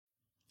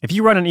If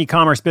you run an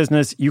e-commerce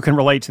business, you can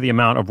relate to the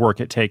amount of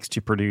work it takes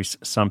to produce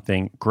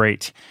something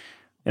great.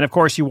 And of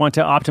course, you want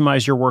to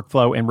optimize your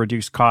workflow and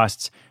reduce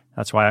costs.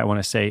 That's why I want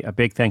to say a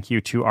big thank you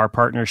to our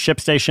partner,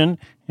 ShipStation,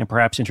 and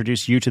perhaps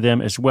introduce you to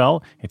them as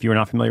well. If you are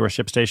not familiar with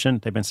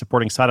ShipStation, they've been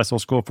supporting Side Hustle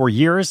School for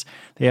years.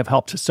 They have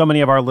helped so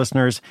many of our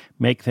listeners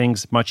make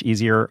things much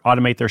easier,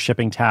 automate their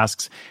shipping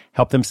tasks,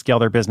 help them scale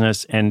their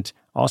business, and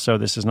also,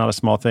 this is not a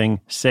small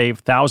thing, save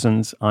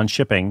thousands on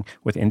shipping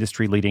with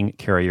industry-leading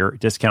carrier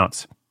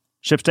discounts.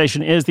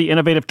 ShipStation is the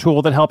innovative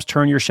tool that helps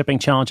turn your shipping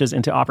challenges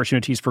into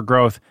opportunities for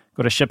growth.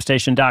 Go to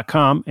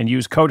ShipStation.com and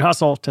use code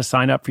HUSTLE to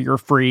sign up for your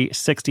free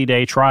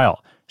 60-day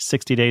trial.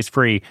 60 days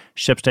free.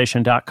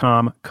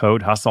 ShipStation.com,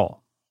 code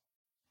HUSTLE.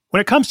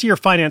 When it comes to your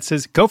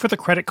finances, go for the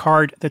credit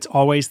card that's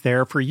always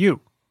there for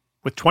you.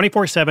 With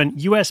 24/7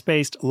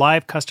 US-based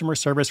live customer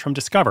service from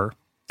Discover,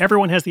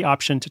 everyone has the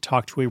option to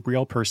talk to a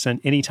real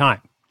person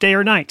anytime, day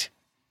or night.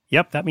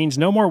 Yep, that means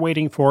no more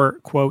waiting for,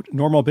 quote,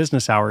 normal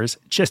business hours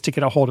just to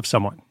get a hold of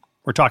someone.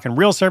 We're talking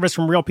real service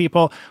from real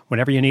people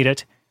whenever you need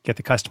it. Get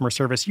the customer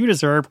service you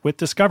deserve with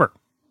Discover.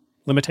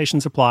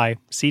 Limitations apply.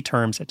 See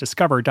terms at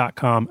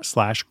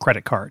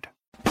discover.com/creditcard.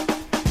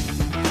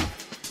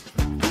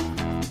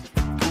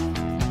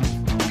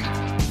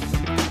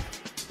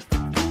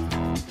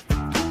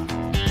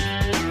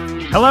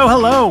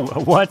 Hello.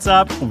 What's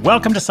up?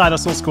 Welcome to Side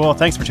Hustle School.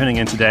 Thanks for tuning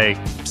in today.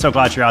 So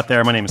glad you're out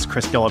there. My name is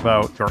Chris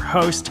Guillebeau, your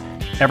host,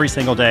 every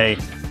single day,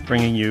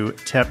 bringing you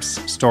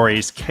tips,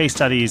 stories, case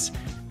studies,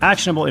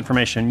 actionable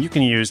information you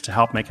can use to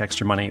help make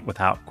extra money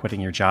without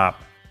quitting your job.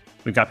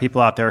 We've got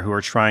people out there who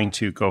are trying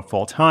to go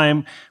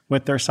full-time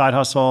with their side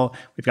hustle.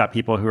 We've got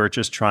people who are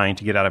just trying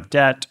to get out of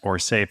debt or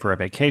save for a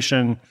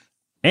vacation.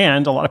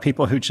 And a lot of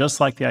people who just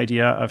like the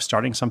idea of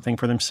starting something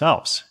for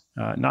themselves.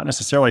 Not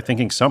necessarily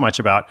thinking so much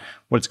about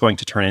what it's going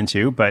to turn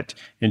into, but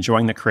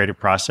enjoying the creative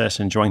process,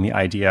 enjoying the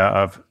idea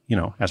of,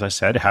 as I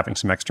said, having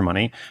some extra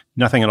money.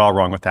 Nothing at all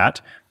wrong with that.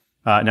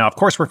 Now, of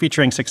course, we're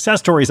featuring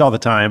success stories all the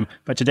time,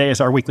 but today is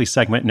our weekly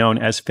segment known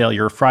as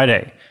Failure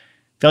Friday.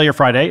 Failure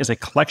Friday is a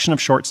collection of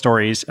short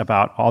stories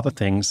about all the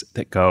things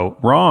that go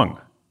wrong.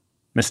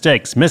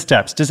 Mistakes,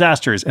 missteps,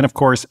 disasters, and of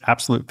course,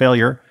 absolute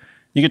failure.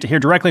 You get to hear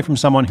directly from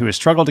someone who has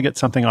struggled to get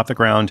something off the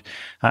ground,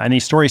 and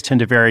these stories tend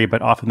to vary,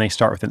 but often they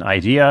start with an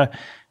idea,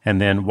 and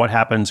then what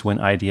happens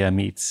when idea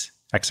meets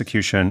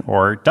execution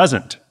or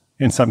doesn't,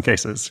 in some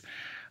cases.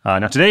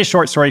 Now, today's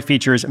short story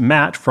features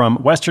Matt from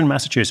Western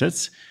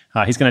Massachusetts.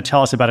 He's going to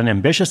tell us about an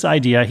ambitious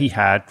idea he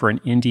had for an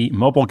indie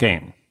mobile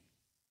game.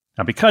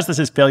 Now, because this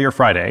is Failure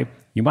Friday,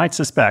 you might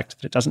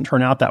suspect that it doesn't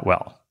turn out that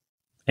well.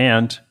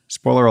 And,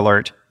 spoiler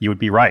alert, you would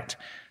be right.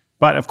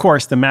 But, of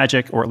course, the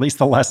magic, or at least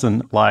the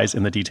lesson, lies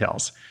in the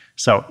details.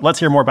 So let's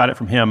hear more about it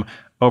from him.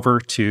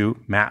 Over to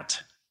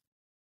Matt.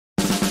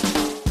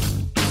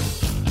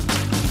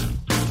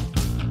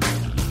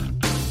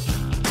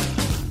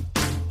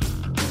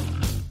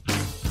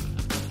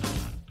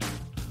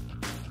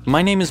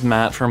 My name is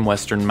Matt from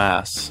Western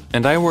Mass,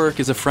 and I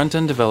work as a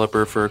front-end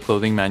developer for a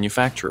clothing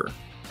manufacturer.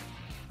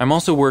 I'm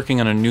also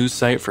working on a news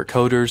site for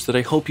coders that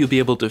I hope you'll be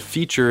able to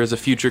feature as a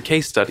future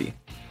case study.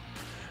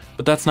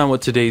 But that's not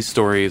what today's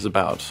story is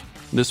about.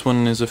 This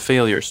one is a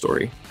failure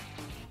story.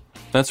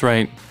 That's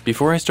right,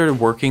 before I started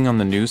working on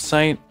the news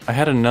site, I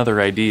had another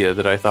idea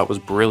that I thought was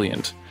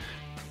brilliant.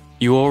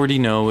 You already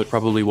know it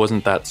probably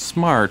wasn't that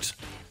smart,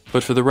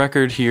 but for the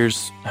record,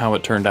 here's how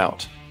it turned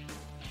out.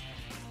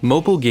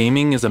 Mobile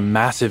gaming is a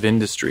massive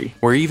industry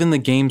where even the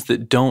games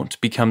that don't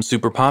become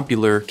super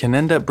popular can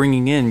end up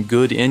bringing in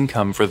good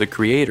income for the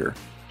creator.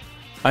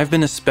 I've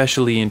been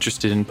especially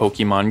interested in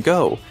Pokemon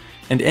Go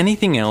and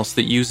anything else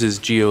that uses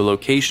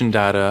geolocation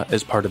data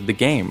as part of the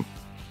game.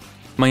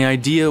 My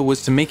idea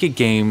was to make a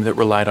game that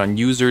relied on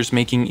users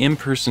making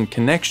in-person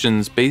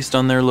connections based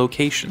on their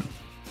location.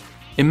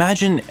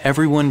 Imagine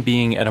everyone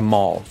being at a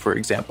mall, for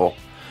example.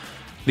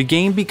 The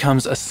game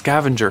becomes a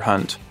scavenger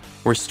hunt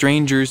where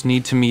strangers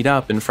need to meet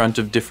up in front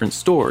of different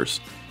stores.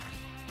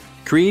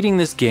 Creating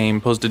this game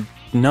posed a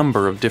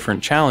number of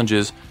different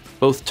challenges,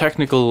 both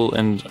technical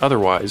and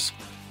otherwise.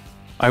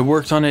 I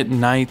worked on it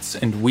nights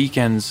and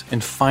weekends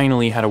and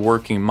finally had a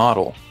working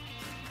model.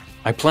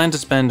 I plan to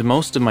spend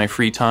most of my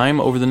free time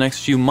over the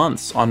next few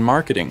months on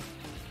marketing.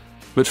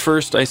 But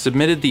first, I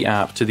submitted the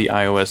app to the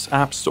iOS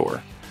App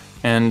Store,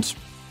 and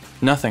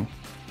nothing.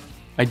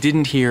 I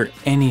didn't hear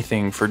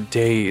anything for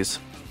days.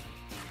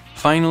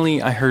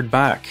 Finally, I heard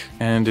back,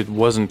 and it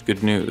wasn't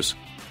good news.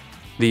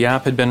 The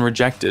app had been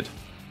rejected.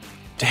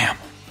 Damn.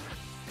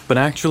 But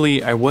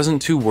actually, I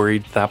wasn't too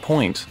worried at that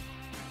point.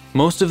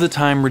 Most of the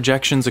time,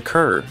 rejections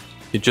occur.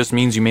 It just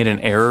means you made an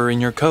error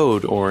in your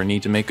code or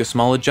need to make a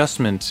small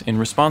adjustment in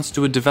response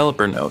to a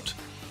developer note.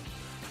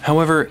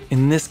 However,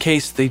 in this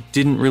case, they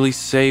didn't really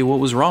say what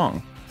was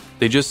wrong.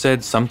 They just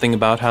said something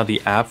about how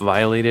the app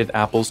violated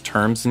Apple's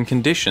terms and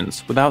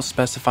conditions without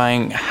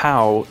specifying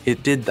how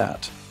it did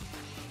that.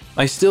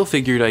 I still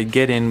figured I'd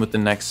get in with the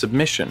next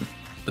submission,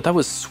 but that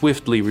was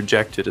swiftly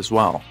rejected as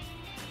well.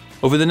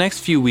 Over the next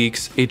few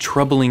weeks, a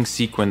troubling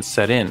sequence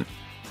set in.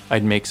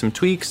 I'd make some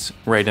tweaks,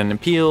 write an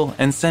appeal,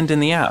 and send in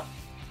the app.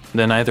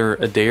 Then either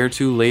a day or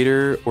two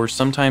later, or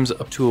sometimes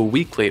up to a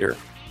week later,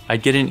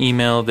 I'd get an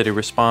email that a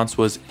response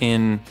was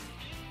in,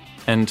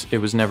 and it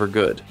was never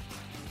good.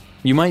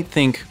 You might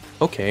think,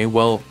 okay,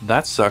 well,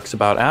 that sucks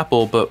about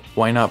Apple, but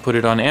why not put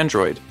it on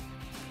Android?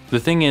 The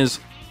thing is,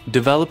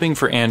 developing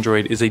for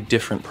Android is a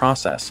different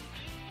process.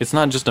 It's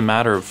not just a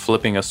matter of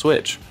flipping a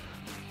switch.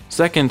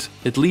 Second,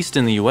 at least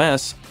in the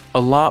US,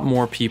 a lot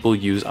more people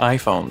use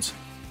iPhones.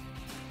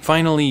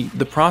 Finally,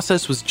 the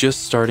process was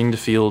just starting to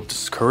feel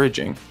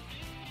discouraging.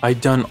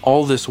 I'd done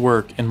all this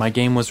work and my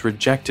game was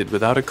rejected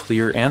without a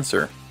clear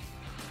answer.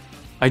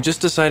 I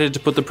just decided to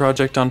put the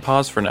project on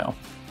pause for now.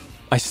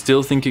 I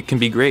still think it can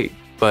be great,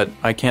 but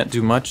I can't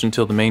do much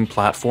until the main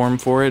platform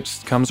for it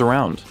comes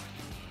around.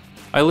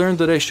 I learned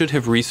that I should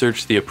have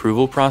researched the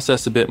approval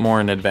process a bit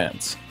more in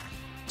advance.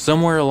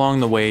 Somewhere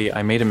along the way,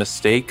 I made a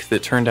mistake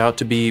that turned out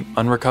to be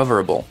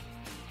unrecoverable.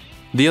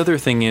 The other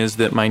thing is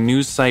that my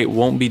news site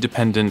won't be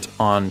dependent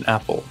on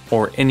Apple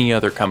or any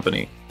other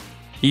company.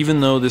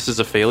 Even though this is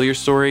a failure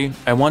story,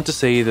 I want to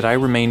say that I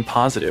remain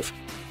positive.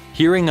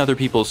 Hearing other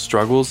people's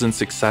struggles and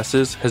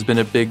successes has been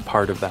a big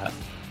part of that.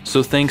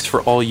 So thanks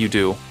for all you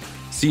do.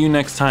 See you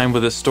next time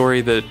with a story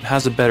that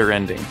has a better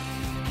ending.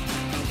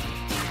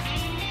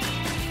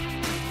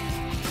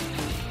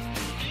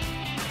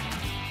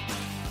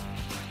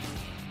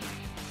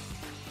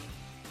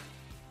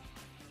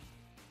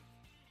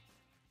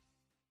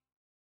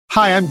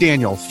 Hi, I'm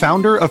Daniel,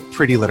 founder of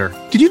Pretty Litter.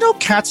 Did you know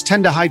cats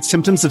tend to hide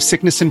symptoms of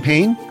sickness and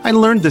pain? I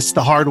learned this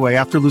the hard way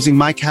after losing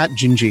my cat,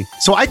 Gingy.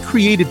 So I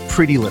created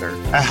Pretty Litter,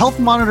 a health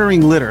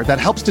monitoring litter that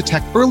helps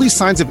detect early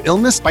signs of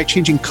illness by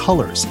changing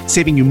colors,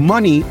 saving you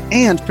money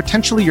and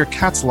potentially your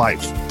cat's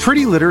life.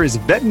 Pretty Litter is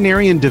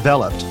veterinarian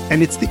developed,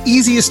 and it's the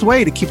easiest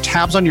way to keep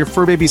tabs on your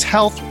fur baby's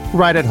health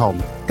right at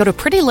home. Go to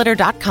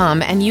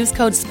prettylitter.com and use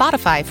code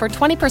SPOTIFY for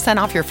 20%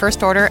 off your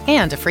first order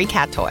and a free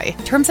cat toy.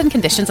 Terms and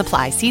conditions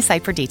apply. See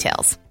site for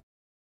details.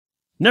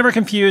 Never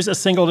confuse a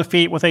single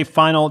defeat with a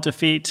final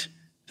defeat.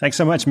 Thanks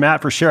so much,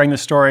 Matt, for sharing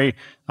this story.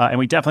 And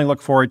we definitely look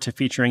forward to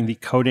featuring the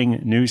coding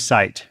news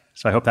site.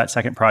 So I hope that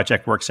second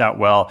project works out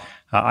well.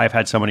 I've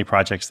had so many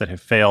projects that have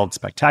failed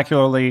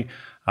spectacularly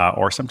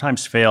or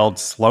sometimes failed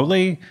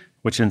slowly,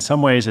 which in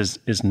some ways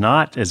is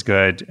not as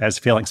good as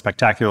failing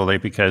spectacularly,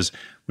 because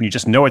when you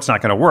just know it's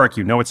not going to work,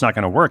 you know it's not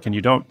going to work and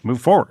you don't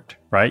move forward,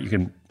 right? You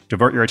can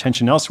divert your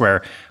attention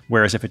elsewhere.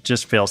 Whereas if it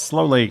just fails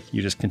slowly,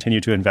 you just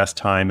continue to invest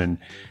time and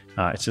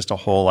it's just a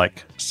whole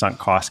like sunk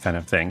cost kind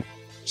of thing.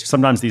 So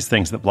sometimes these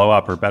things that blow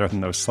up are better than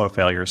those slow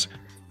failures.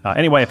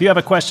 Anyway, if you have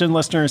a question,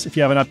 listeners, if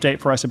you have an update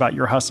for us about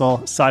your hustle,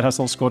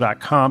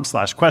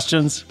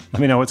 sidehustleschool.com/questions.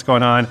 Let me know what's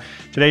going on.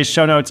 Today's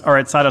show notes are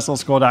at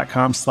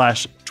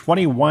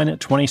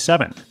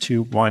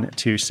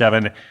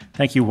sidehustleschool.com/2127.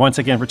 Thank you once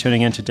again for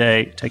tuning in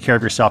today. Take care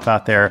of yourself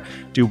out there.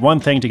 Do one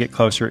thing to get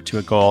closer to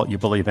a goal you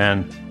believe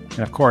in. And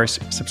of course,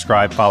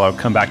 subscribe, follow,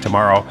 come back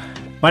tomorrow.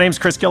 My name's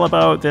Chris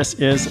Guillebeau. This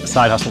is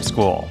Side Hustle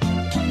School.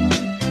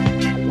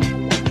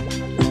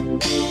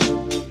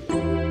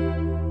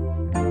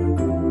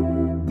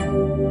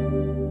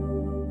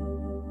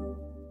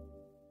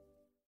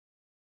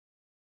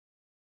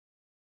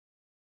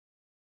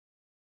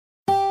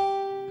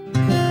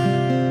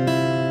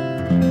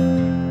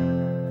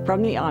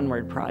 From the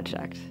Onward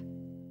Project.